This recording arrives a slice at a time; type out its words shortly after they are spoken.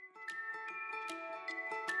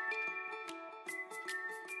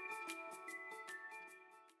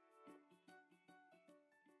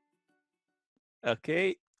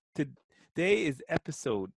Okay, today is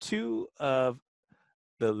episode 2 of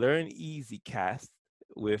the Learneezee cast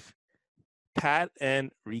with Pat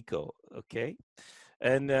and Rico. Okay,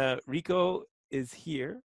 and Rico is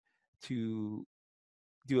here to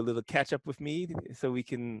do a little catch up with me, so we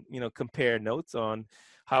can, compare notes on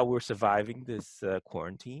how we're surviving this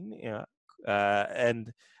quarantine. Yeah,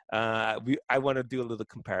 and I want to do a little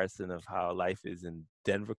comparison of how life is in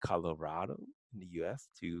Denver, Colorado, in the U.S.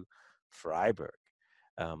 to Freiburg.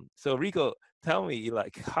 So Rico, tell me,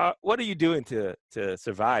 like, what are you doing to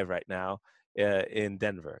survive right now in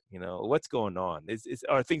Denver? What's going on?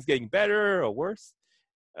 Are things getting better or worse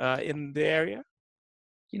in the area?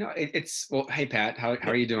 Well, hey Pat, how Yeah,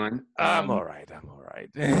 are you doing? I'm all right. I'm all right.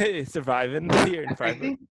 Surviving here in I Freiburg.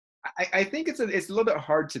 think I think it's a little bit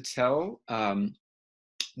hard to tell.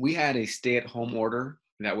 We had a stay-at-home order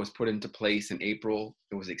that was put into place in April.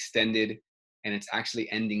 It was extended, and it's actually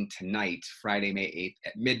ending tonight, Friday, May 8th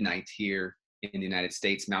at midnight here in the United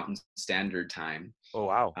States Mountain Standard Time. Oh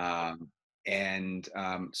wow.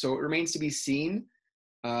 So it remains to be seen,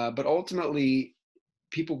 but ultimately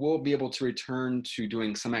people will be able to return to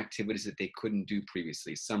doing some activities that they couldn't do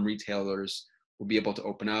previously. Some retailers will be able to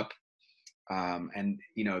open up, and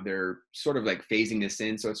they're sort of like phasing this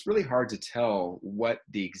in. So it's really hard to tell what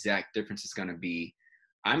the exact difference is going to be.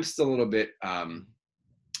 I'm still a little bit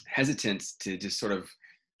hesitant to just sort of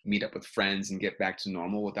meet up with friends and get back to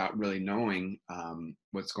normal without really knowing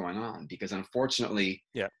what's going on, because unfortunately,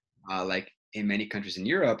 Yeah. like in many countries in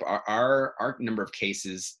Europe, our number of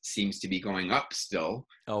cases seems to be going up still.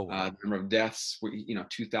 Oh wow. The number of deaths,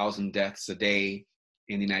 2,000 deaths a day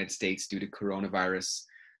in the United States due to coronavirus.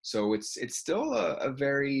 So it's still a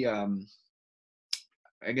very, I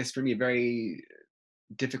guess for me, a very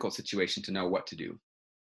difficult situation to know what to do.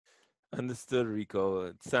 Understood, Rico.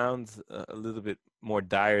 It sounds a little bit more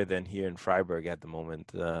dire than here in Freiburg at the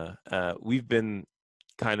moment. We've been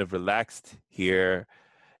kind of relaxed here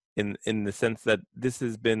in the sense that this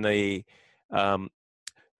has been a um,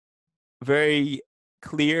 very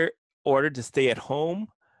clear order to stay at home,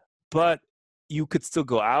 but you could still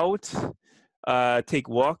go out, take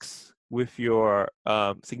walks with your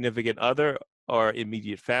significant other or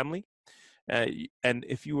immediate family. And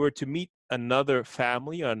if you were to meet another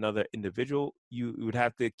family or another individual, you would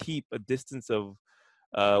have to keep a distance of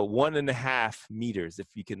 1.5 meters, if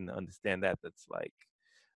you can understand that. That's like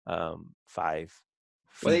 5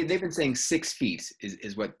 Well, feet. they've been saying 6 feet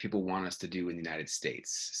is what people want us to do in the United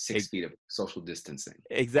States. Six E- feet of social distancing.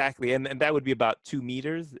 Exactly, and that would be about 2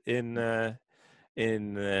 meters in the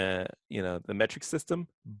metric system,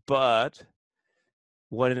 but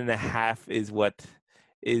 1.5 is what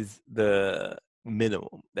is the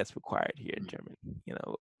minimum that's required here in Germany.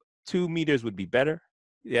 2 meters would be better.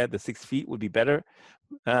 Yeah, the 6 feet would be better,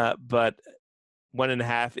 but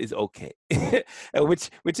 1.5 is okay,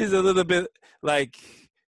 which is a little bit like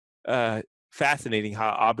uh, fascinating how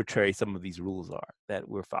arbitrary some of these rules are that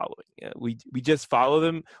we're following. We just follow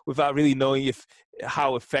them without really knowing if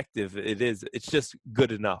how effective it is. It's just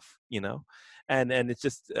good enough, and it's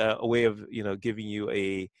just a way of giving you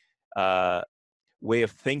a uh, way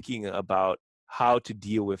of thinking about how to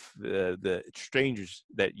deal with the strangers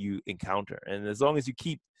that you encounter. And as long as you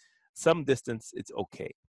keep some distance, it's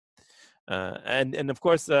okay. And of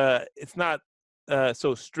course, it's not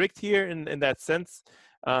so strict here in that sense.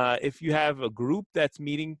 If you have a group that's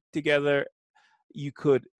meeting together, you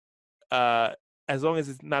could, uh, as long as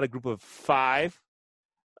it's not a group of 5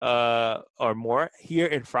 or more. Here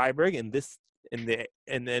in Freiburg, in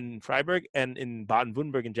Freiburg and in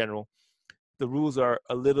Baden-Württemberg in general, the rules are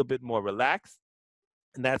a little bit more relaxed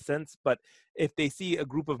in that sense. But if they see a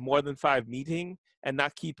group of more than 5 meeting and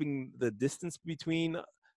not keeping the distance between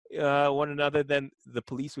one another, then the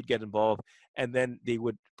police would get involved, and then they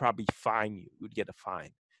would probably fine you. You would get a fine.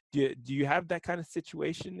 Do you have that kind of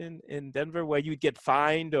situation in Denver where you would get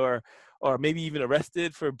fined or maybe even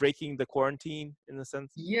arrested for breaking the quarantine in a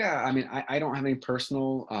sense? Yeah, I mean, I don't have any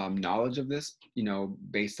personal knowledge of this,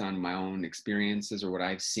 based on my own experiences or what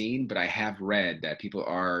I've seen, but I have read that people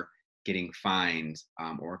are getting fined,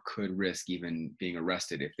 or could risk even being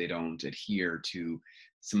arrested if they don't adhere to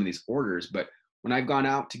some of these orders. But when I've gone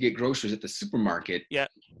out to get groceries at the supermarket, Yeah,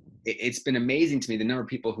 it's been amazing to me the number of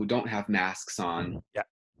people who don't have masks on, yeah.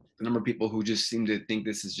 the number of people who just seem to think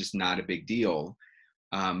this is just not a big deal.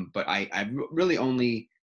 But I've really only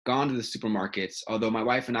gone to the supermarkets, although my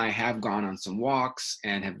wife and I have gone on some walks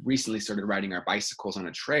and have recently started riding our bicycles on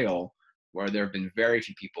a trail where there have been very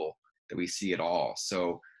few people that we see at all. So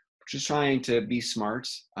we're just trying to be smart.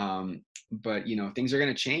 But things are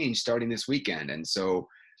going to change starting this weekend. And so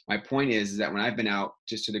my point is that when I've been out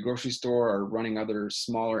just to the grocery store or running other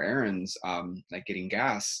smaller errands, like getting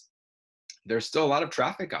gas, there's still a lot of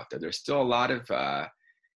traffic out there. There's still a lot of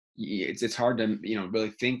it's hard to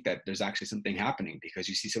really think that there's actually something happening because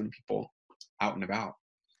you see so many people out and about.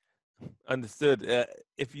 Understood.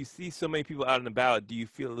 If you see so many people out and about, do you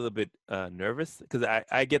feel a little bit nervous? Because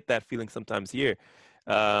I get that feeling sometimes here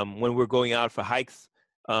when we're going out for hikes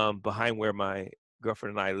behind where my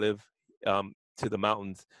girlfriend and I live to the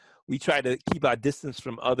mountains. We try to keep our distance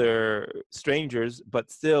from other strangers, but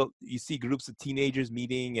still, you see groups of teenagers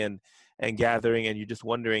meeting and gathering, and you're just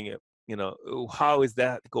wondering, how is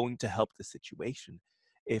that going to help the situation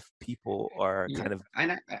if people are Yeah, kind of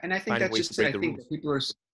and I think finding that's ways to just it. break I the think that rules? people are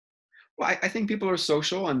well. I think people are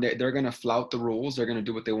social and they're going to flout the rules. They're going to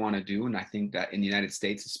do what they want to do. And I think that in the United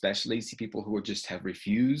States, especially, you see people who are just have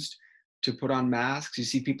refused to put on masks. You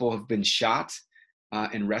see people have been shot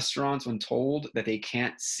in restaurants when told that they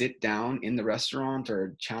can't sit down in the restaurant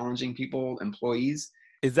or challenging people, employees.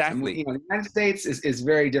 And Exactly. the United States is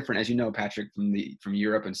very different, as you know, Patrick, from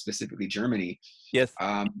Europe and specifically Germany. Yes.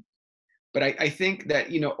 Um, but I think that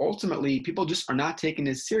ultimately people just are not taking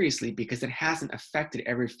this seriously because it hasn't affected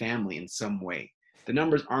every family in some way. The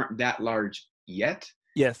numbers aren't that large yet,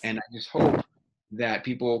 Yes. and I just hope that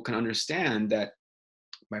people can understand that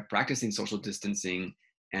by practicing social distancing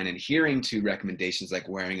and adhering to recommendations like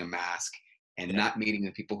wearing a mask and Yeah. not meeting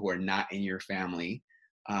with people who are not in your family,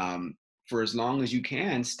 for as long as you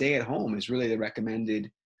can, stay at home is really the recommended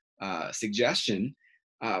suggestion.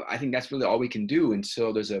 I think that's really all we can do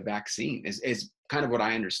until there's a vaccine, is kind of what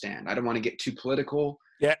I understand. I don't want to get too political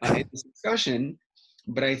Yeah. in this discussion,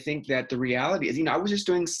 but I think that the reality is, I was just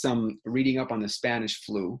doing some reading up on the Spanish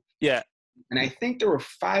flu, Yeah. and I think there were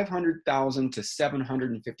 500,000 to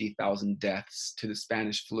 750,000 deaths to the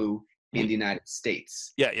Spanish flu in Mhm. the United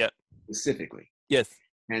States Yeah. Yeah. specifically. Yes.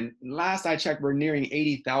 And last I checked, we're nearing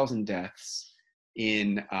 80,000 deaths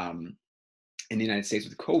in the United States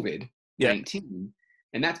with COVID Yeah. 19,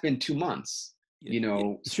 and that's been 2 months. Yeah.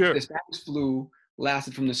 Yeah. Sure. The Spanish flu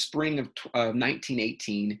lasted from the spring of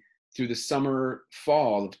 1918 through the summer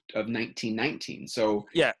fall of 1919. So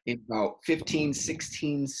Yeah. in about 15,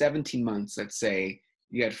 16, 17 months, let's say,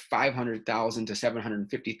 you had 500,000 to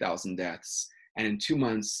 750,000 deaths. And in 2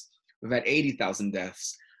 months, we've had 80,000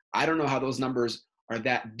 deaths. I don't know how those numbers are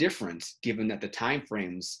that different given that the time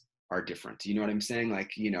frames are different. You know what I'm saying?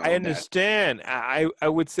 Like, I that. understand. I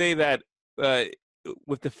would say that uh,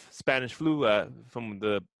 with the Spanish flu, from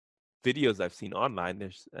the videos I've seen online,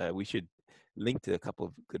 there's we should link to a couple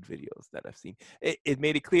of good videos that I've seen. It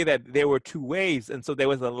made it clear that there were two waves, and so there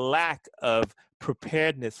was a lack of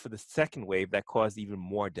preparedness for the second wave that caused even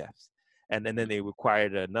more deaths, and then they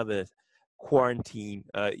required another quarantine,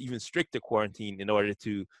 even stricter quarantine, in order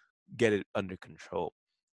to get it under control.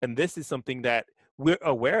 And this is something that we're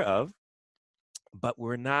aware of, but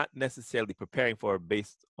we're not necessarily preparing for it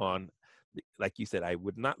based on, like you said, I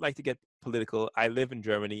would not like to get political. I live in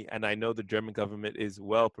Germany, and I know the German government is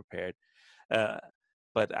well prepared. Uh,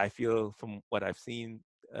 but I feel from what I've seen,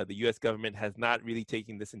 the U.S. government has not really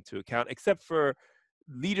taken this into account, except for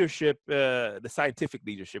leadership, the scientific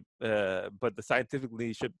leadership. But the scientific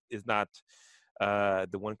leadership is not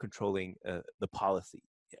the one controlling the policy,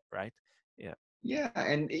 right? Yeah. Yeah,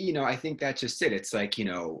 and I think that's just it. It's like,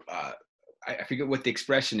 I forget what the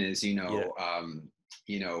expression is, Yeah.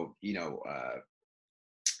 you know, you know, uh,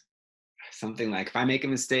 something like, if I make a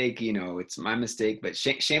mistake, it's my mistake, but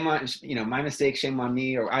shame on, my mistake, shame on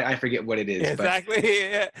me, or I forget what it is, but Exactly.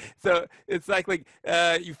 Yeah. So it's like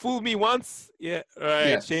you fooled me once, yeah,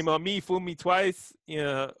 right. Shame yes. on me. Fool me twice,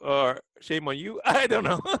 or shame on you. I don't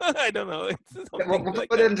know. I don't know. It's Yeah, something we'll like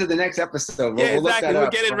put it that. into the next episode. Yeah, We'll look exactly. that We'll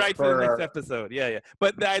up get it right for the next for episode. Yeah, yeah.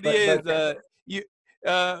 But the idea but is, you,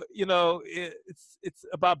 it's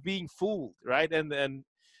about being fooled, right?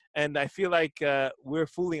 And I feel like we're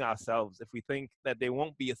fooling ourselves if we think that there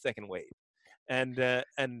won't be a second wave, and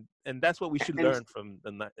that's what we should and learn from the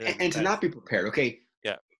and to past. not be prepared. Okay,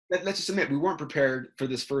 Yeah, let's just admit we weren't prepared for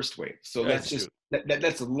this first wave. So let's that's just true.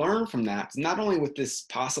 let's learn from that. Not only with this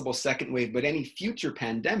possible second wave, but any future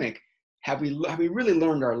pandemic. Have we really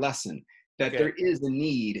learned our lesson that Okay. there is a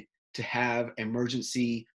need to have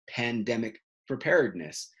emergency pandemic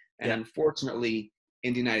preparedness? And Yeah. unfortunately,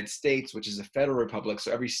 in the United States, which is a federal republic,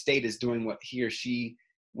 so every state is doing what he or she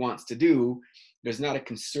wants to do. There's not a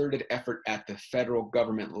concerted effort at the federal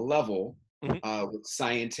government level Hmm. with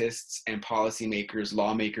scientists and policymakers,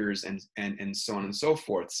 lawmakers, and so on and so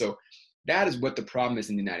forth. So that is what the problem is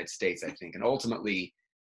in the United States, I think. And ultimately,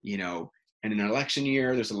 in an election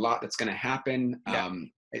year, there's a lot that's going to happen. Yeah.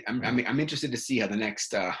 I'm interested to see how the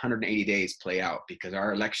next 180 days play out, because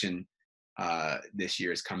our election this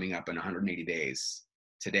year is coming up in 180 days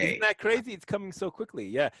Isn't today. that crazy? It's coming so quickly.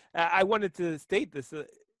 Yeah, I wanted to state this.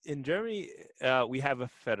 In Germany, we have a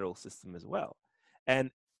federal system as well, and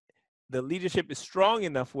the leadership is strong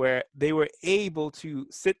enough where they were able to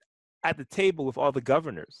sit at the table with all the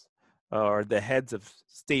governors or the heads of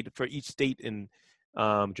state for each state in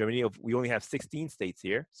Germany. We only have 16 states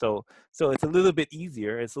here, so it's a little bit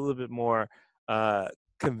easier. It's a little bit more uh,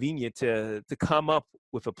 convenient to come up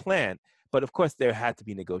with a plan. But of course, there had to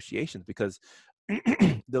be negotiations because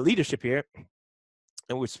the leadership here,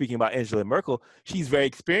 and we're speaking about Angela Merkel, she's very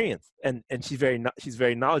experienced and she's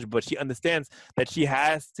very knowledgeable, but she understands that she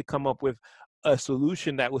has to come up with a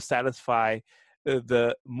solution that will satisfy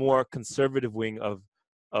the more conservative wing of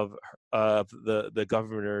the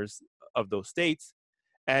governors of those states,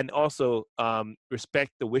 and also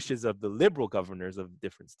respect the wishes of the liberal governors of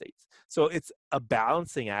different states. So it's a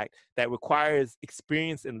balancing act that requires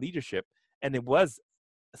experience and leadership, and it was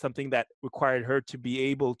something that required her to be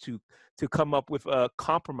able to come up with a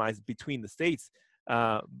compromise between the states,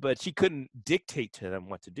 but she couldn't dictate to them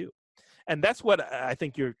what to do. And that's what I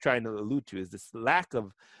think you're trying to allude to, is this lack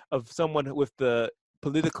of someone with the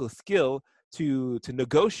political skill to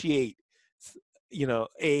negotiate, you know,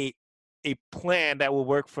 a plan that will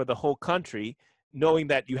work for the whole country, knowing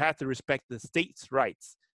that you have to respect the states'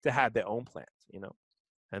 rights to have their own plans, you know.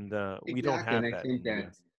 And we don't Exactly, and have I that think in the that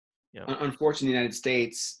U.S. Yeah. unfortunately, the United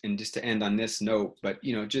States, and just to end on this note, but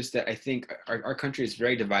just that I think our country is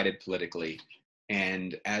very divided politically,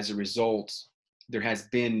 and as a result, there has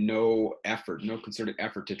been no effort, no concerted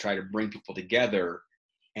effort to try to bring people together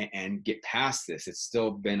and get past this. It's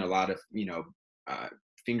still been a lot of uh,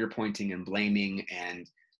 finger pointing and blaming, and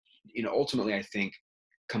ultimately, I think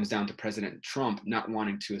comes down to President Trump not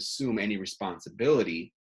wanting to assume any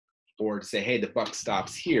responsibility, or to say, hey, the buck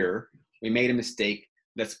stops here. We made a mistake.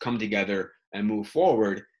 Let's come together and move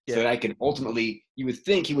forward, so Yeah. that I can ultimately, you would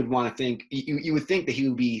think he would want to think, you would think that he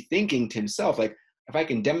would be thinking to himself, like, if I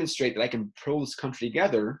can demonstrate that I can pull this country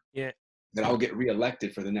together, Yeah. that I'll get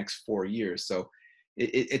reelected for the next 4 years. So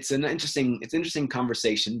it's an interesting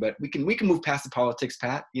conversation, but we can move past the politics,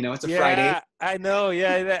 Pat. It's a Friday. Yeah, I know.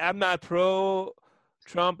 Yeah, I'm not pro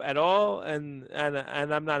Trump at all, and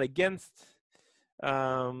I'm not against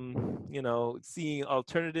seeing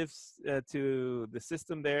alternatives to the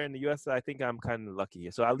system there in the U.S. I think I'm kind of lucky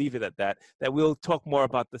here, so I'll leave it at that. That we'll talk more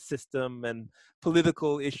about the system and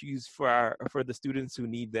political issues for the students who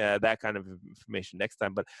need that kind of information next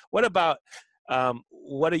time. But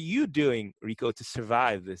what are you doing, Rico, to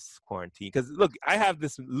survive this quarantine? Because look, I have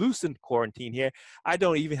this loosened quarantine here. I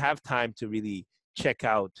don't even have time to really check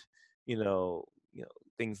out,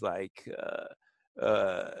 things like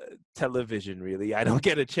television. Really, I don't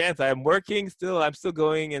get a chance. I'm working still. I'm still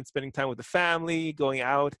going and spending time with the family, going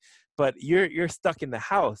out. But you're stuck in the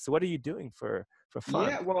house. So what are you doing for fun?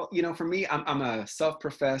 Yeah, well, for me, I'm a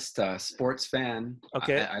self-professed sports fan.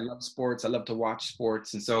 Okay. I love sports. I love to watch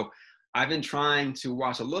sports, and so I've been trying to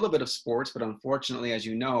watch a little bit of sports. But unfortunately, as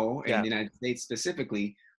you know, in Yeah. the United States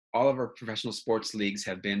specifically, all of our professional sports leagues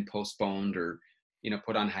have been postponed or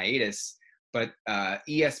put on hiatus. But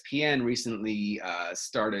ESPN recently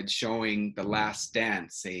started showing The Last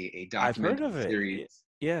Dance, a I've heard documentary of it. series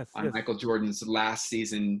Yes. on Yes. Michael Jordan's last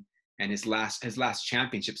season, and his last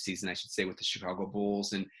championship season, I should say, with the Chicago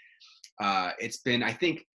Bulls. And it's been, I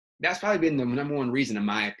think that's probably been the number one reason, in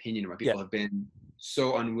my opinion, why Yeah. people have been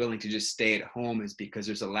so unwilling to just stay at home, is because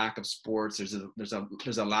there's a lack of sports. There's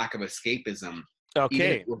a lack of escapism.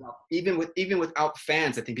 Even if Okay. even without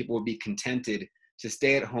fans, I think people would be contented to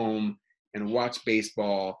stay at home and watch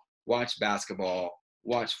baseball, watch basketball,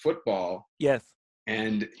 watch football. Yes.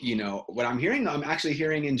 And what I'm actually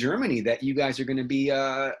hearing in Germany, that you guys are going to be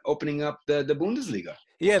opening up the Bundesliga.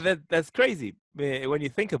 Yeah, that's crazy when you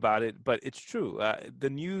think about it, but it's true. The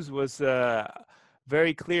news was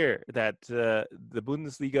very clear that the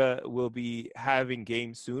Bundesliga will be having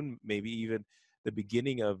games soon, maybe even the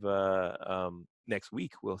beginning of next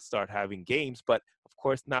week. We'll start having games, but of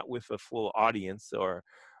course not with a full audience, or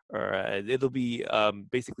it'll be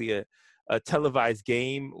basically a televised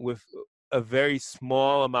game with a very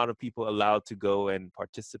small amount of people allowed to go and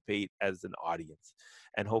participate as an audience.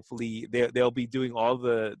 And hopefully they'll be doing all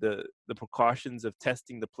the precautions of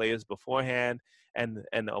testing the players beforehand, and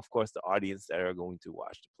of course the audience that are going to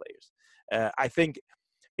watch the players. I think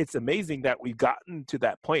it's amazing that we've gotten to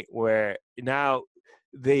that point where now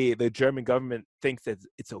the German government thinks that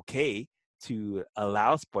it's okay to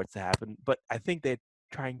allow sports to happen, but I think they're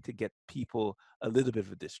trying to get people a little bit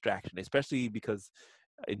of a distraction, especially because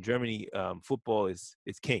in Germany, football is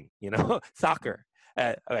king. Soccer.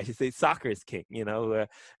 I should say soccer is king.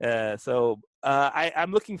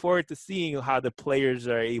 I'm looking forward to seeing how the players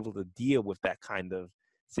are able to deal with that kind of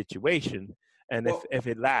situation, and Well, if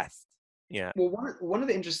it lasts. Yeah. well, one of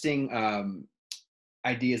the interesting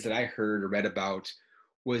ideas that I heard or read about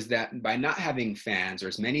was that by not having fans or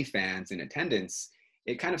as many fans in attendance,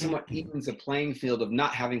 it kind of somewhat evens the playing field of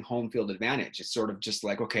not having home field advantage. It's sort of just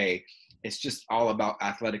like, okay, it's just all about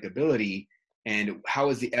athletic ability. And how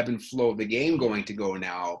is the ebb and flow of the game going to go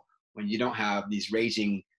now when you don't have these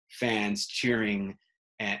raging fans cheering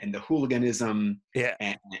and the hooliganism Yeah.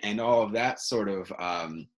 and all of that sort of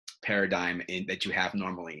paradigm that you have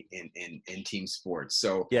normally in team sports.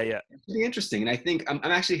 So Yeah. it's really interesting. And I think I'm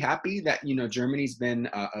actually happy that, Germany's been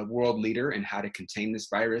a world leader in how to contain this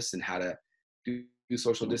virus and how to do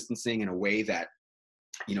social distancing in a way that,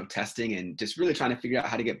 testing and just really trying to figure out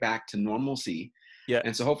how to get back to normalcy. Yeah.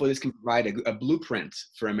 And so hopefully this can provide a blueprint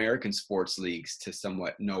for American sports leagues to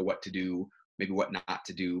somewhat know what to do, maybe what not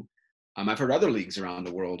to do. I've heard other leagues around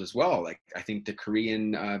the world as well. Like I think the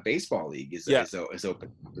Korean baseball league is open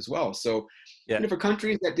up as well. So, Yeah. for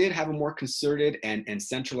countries that did have a more concerted and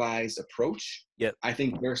centralized approach, Yeah. I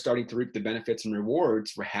think they're starting to reap the benefits and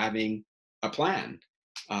rewards for having a plan,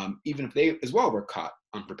 even if they as well were caught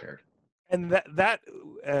unprepared. And that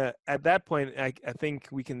at that point, I think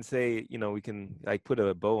we can say, we can like put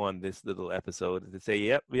a bow on this little episode to say,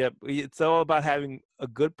 yep, it's all about having a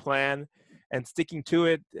good plan and sticking to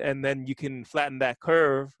it, and then you can flatten that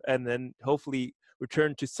curve, and then hopefully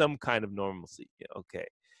return to some kind of normalcy. Okay,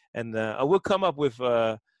 and I will come up with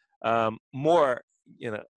more,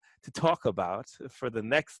 to talk about for the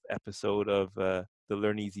next episode of the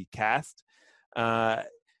Learneezee cast.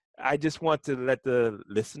 I just want to let the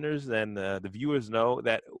listeners and the viewers know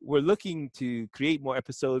that we're looking to create more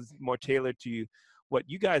episodes, more tailored to what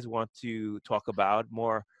you guys want to talk about,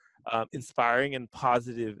 more inspiring and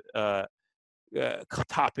positive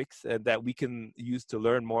topics that we can use to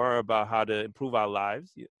learn more about how to improve our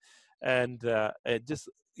lives. And just,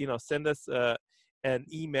 send us an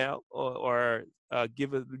email or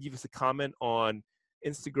give us a comment on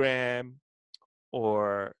Instagram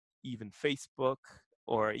or even Facebook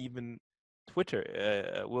or even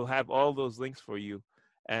Twitter. We'll have all those links for you,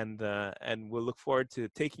 and we'll look forward to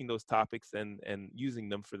taking those topics and using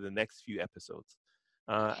them for the next few episodes.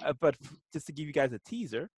 But just to give you guys a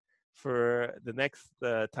teaser for the next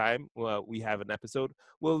time we have an episode,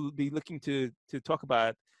 we'll be looking to talk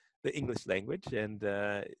about the English language. And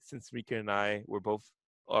since Rico and I were both,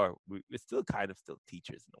 or we're still still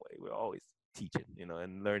teachers in a way, we're always teaching,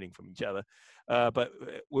 and learning from each other. But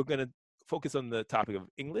we're going to focus on the topic of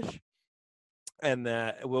English, and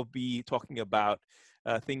we'll be talking about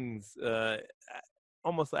things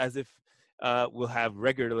almost as if we'll have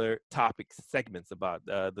regular topic segments about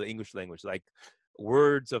the English language, like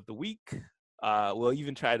words of the week. We'll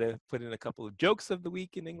even try to put in a couple of jokes of the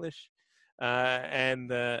week in English,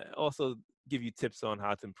 and also give you tips on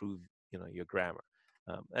how to improve, your grammar.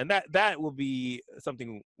 And that will be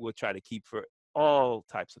something we'll try to keep for all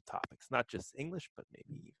types of topics, not just English, but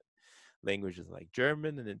maybe even languages like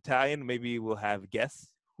German and Italian. Maybe we'll have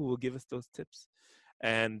guests who will give us those tips.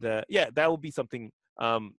 And that will be something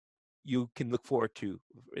you can look forward to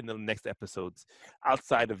in the next episodes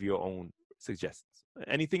outside of your own suggestions.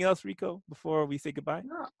 Anything else, Rico, before we say goodbye?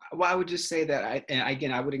 No, well, I would just say that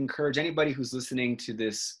I would encourage anybody who's listening to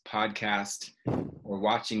this podcast or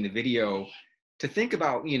watching the video to think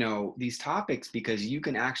about, these topics, because you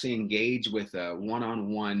can actually engage with a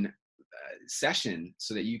one-on-one session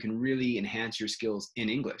so that you can really enhance your skills in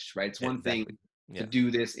English, right? It's one thing to do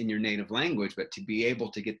this in your native language, but to be able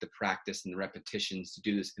to get the practice and the repetitions to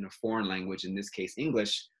do this in a foreign language, in this case,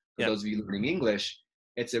 English, for those of you learning English,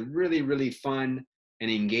 it's a really, really fun and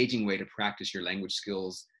engaging way to practice your language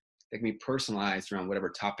skills that can be personalized around whatever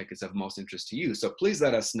topic is of most interest to you. So please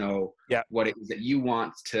let us know what it is that you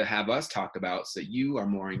want to have us talk about so that you are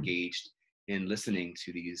more engaged in listening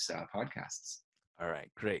to these podcasts. All right,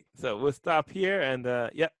 great. So we'll stop here, and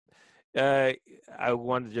I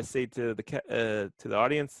want to just say to the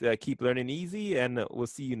audience, keep learning easy, and we'll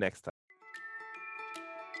see you next time.